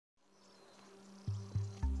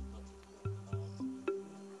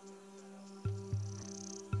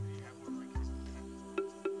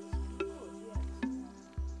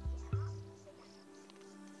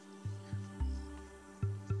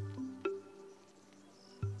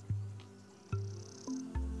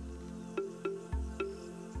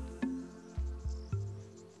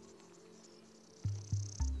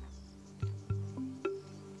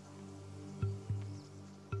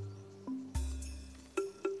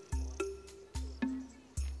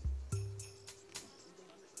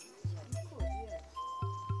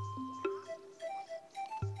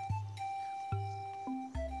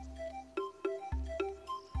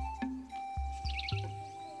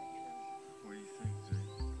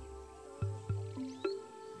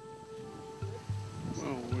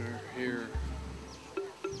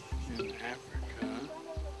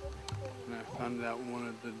Found out one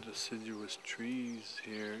of the deciduous trees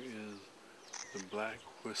here is the black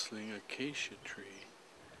whistling acacia tree.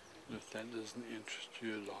 And if that doesn't interest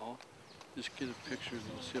you at all, just get a picture of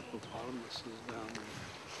those hippopotamuses down there.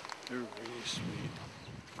 They're really sweet.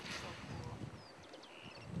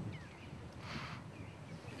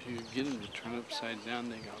 If you get them to turn upside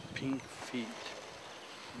down, they got pink feet.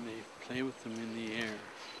 And they play with them in the air.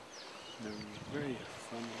 And they're very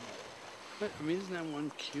fun. But, I mean, isn't that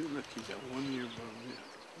one cute? Look, you got one ear above you.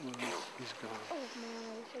 Well, he's gone. Oh man,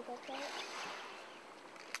 I wish I got that.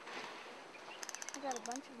 I got a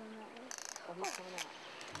bunch of them that way. Oh, he's coming out.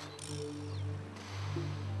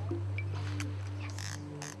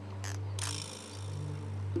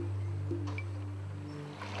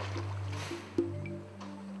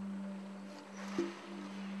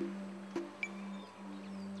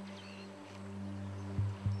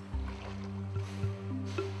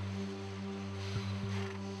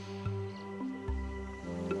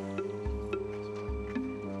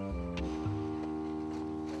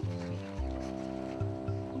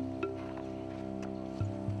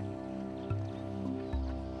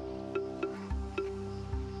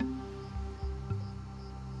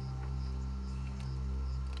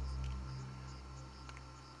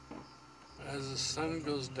 As the sun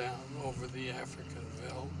goes down over the African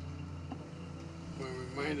veldt, we're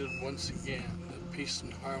reminded once again that peace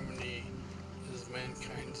and harmony is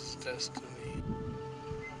mankind's destiny.